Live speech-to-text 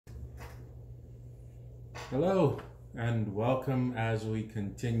Hello and welcome as we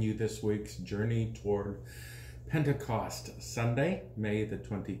continue this week's journey toward Pentecost Sunday, May the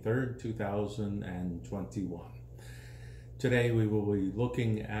 23rd, 2021. Today we will be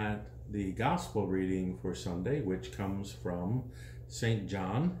looking at the gospel reading for Sunday, which comes from St.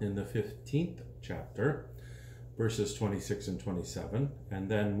 John in the 15th chapter, verses 26 and 27, and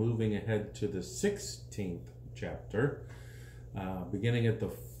then moving ahead to the 16th chapter, beginning at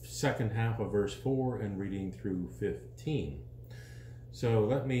the second half of verse 4 and reading through 15. So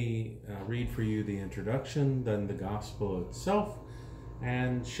let me read for you the introduction, then the gospel itself,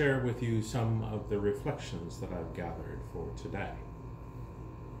 and share with you some of the reflections that I've gathered for today.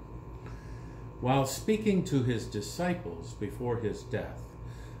 While speaking to his disciples before his death,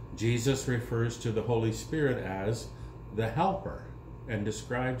 Jesus refers to the Holy Spirit as the Helper and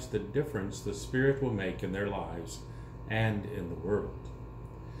describes the difference the Spirit will make in their lives and in the world.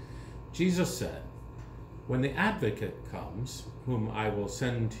 Jesus said, "When the Advocate comes, whom I will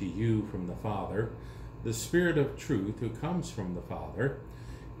send to you from the Father, the Spirit of truth who comes from the Father,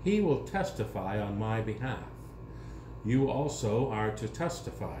 he will testify on my behalf. You also are to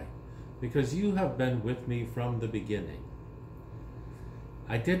testify, because you have been with me from the beginning.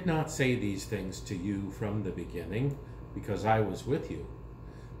 I did not say these things to you from the beginning, because I was with you.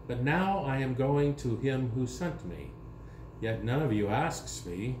 But now I am going to him who sent me. Yet none of you asks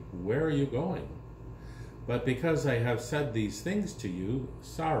me, 'Where are you going?' But because I have said these things to you,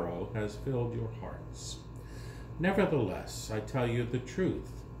 sorrow has filled your hearts. Nevertheless, I tell you the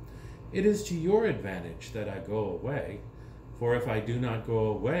truth. It is to your advantage that I go away, for if I do not go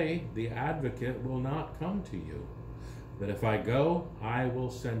away, the Advocate will not come to you. But if I go, I will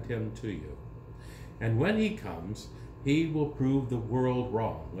send him to you. And when he comes, he will prove the world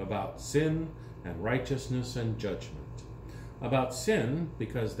wrong about sin and righteousness and judgment. About sin,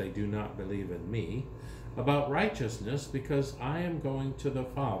 because they do not believe in me. About righteousness, because I am going to the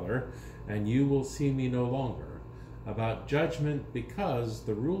Father, and you will see me no longer. About judgment, because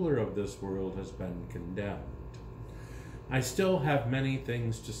the ruler of this world has been condemned. I still have many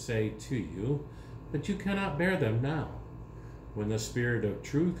things to say to you, but you cannot bear them now. When the Spirit of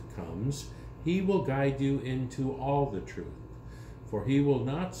truth comes, he will guide you into all the truth. For he will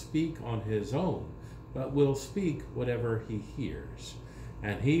not speak on his own, but will speak whatever he hears,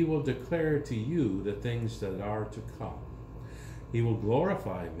 and he will declare to you the things that are to come. He will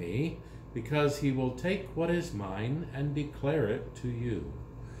glorify me, because he will take what is mine and declare it to you.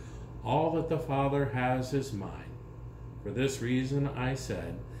 All that the Father has is mine. For this reason I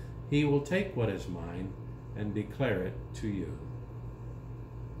said, he will take what is mine and declare it to you."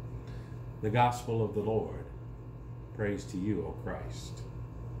 The Gospel of the Lord. Praise to you, O Christ.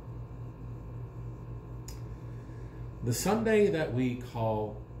 The Sunday that we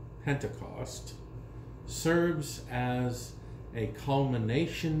call Pentecost serves as a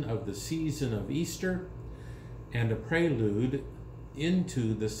culmination of the season of Easter and a prelude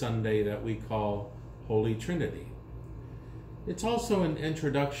into the Sunday that we call Holy Trinity. It's also an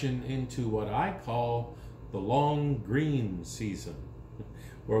introduction into what I call the long green season,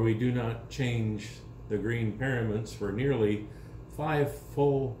 where we do not change the green paraments for nearly 5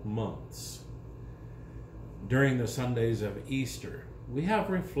 full months. During the Sundays of Easter, we have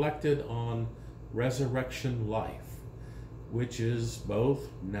reflected on resurrection life, which is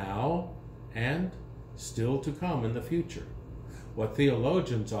both now and still to come in the future, what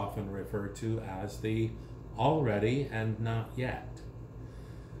theologians often refer to as the already and not yet.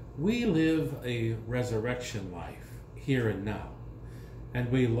 We live a resurrection life here and now,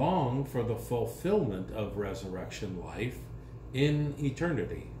 and we long for the fulfillment of resurrection life in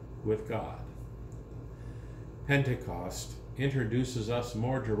eternity with God. Pentecost introduces us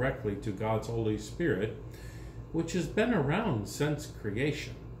more directly to God's Holy Spirit, which has been around since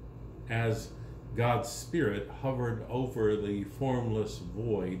creation, as God's Spirit hovered over the formless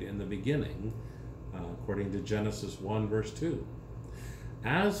void in the beginning, according to Genesis 1, verse 2.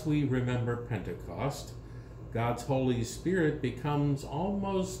 As we remember Pentecost, God's Holy Spirit becomes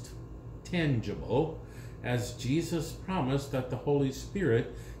almost tangible, as Jesus promised that the Holy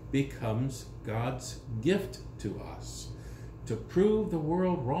Spirit becomes God's gift to us to prove the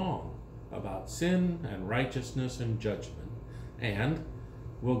world wrong about sin and righteousness and judgment, and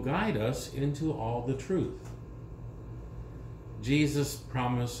will guide us into all the truth. Jesus'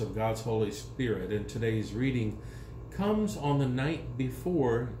 promise of God's Holy Spirit in today's reading comes on the night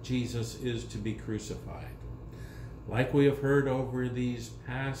before Jesus is to be crucified. Like we have heard over these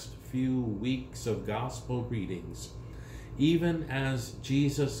past few weeks of gospel readings, even as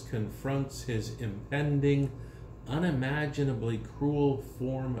Jesus confronts his impending, unimaginably cruel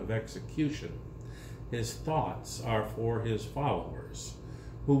form of execution, his thoughts are for his followers,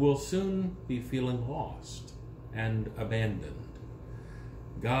 who will soon be feeling lost and abandoned.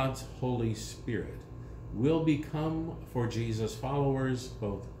 God's Holy Spirit will become for Jesus' followers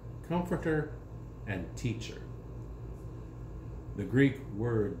both comforter and teacher. The Greek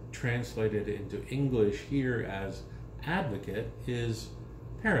word translated into English here as advocate is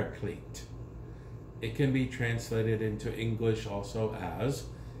paraclete. It can be translated into English also as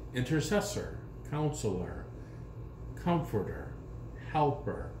intercessor, counselor, comforter,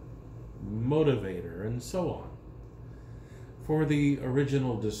 helper, motivator, and so on. For the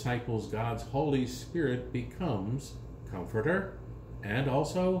original disciples, God's Holy Spirit becomes comforter and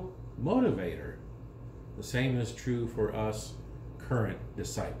also motivator. The same is true for us current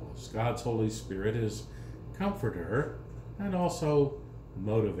disciples. God's Holy Spirit is comforter and also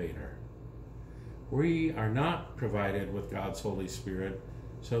motivator. We are not provided with God's Holy Spirit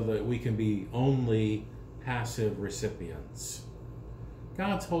so that we can be only passive recipients.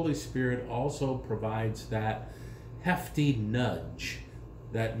 God's Holy Spirit also provides that hefty nudge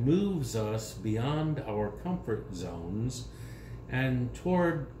that moves us beyond our comfort zones and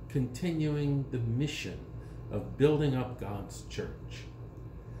toward continuing the mission of building up God's church.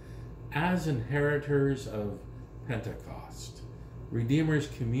 As inheritors of Pentecost, Redeemer's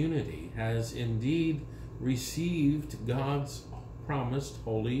community has indeed received God's promised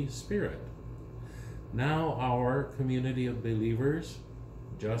Holy Spirit. Now our community of believers,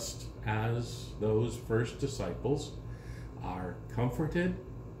 just as those first disciples, are comforted,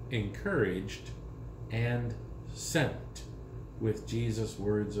 encouraged, and sent with Jesus'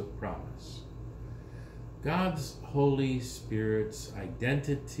 words of promise. God's Holy Spirit's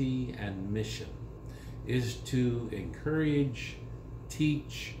identity and mission is to encourage,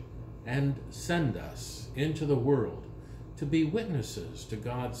 teach, and send us into the world to be witnesses to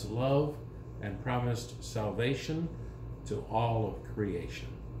God's love and promised salvation to all of creation.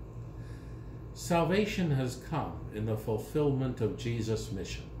 Salvation has come in the fulfillment of Jesus'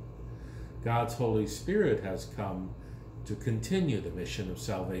 mission. God's Holy Spirit has come to continue the mission of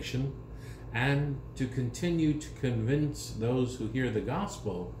salvation and to continue to convince those who hear the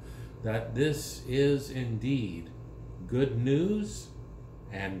gospel that this is indeed good news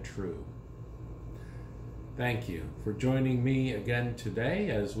and true. Thank you for joining me again today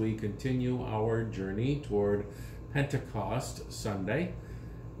as we continue our journey toward Pentecost Sunday,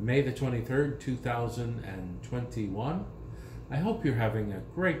 May the 23rd, 2021. I hope you're having a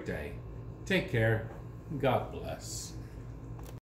great day. Take care. God bless.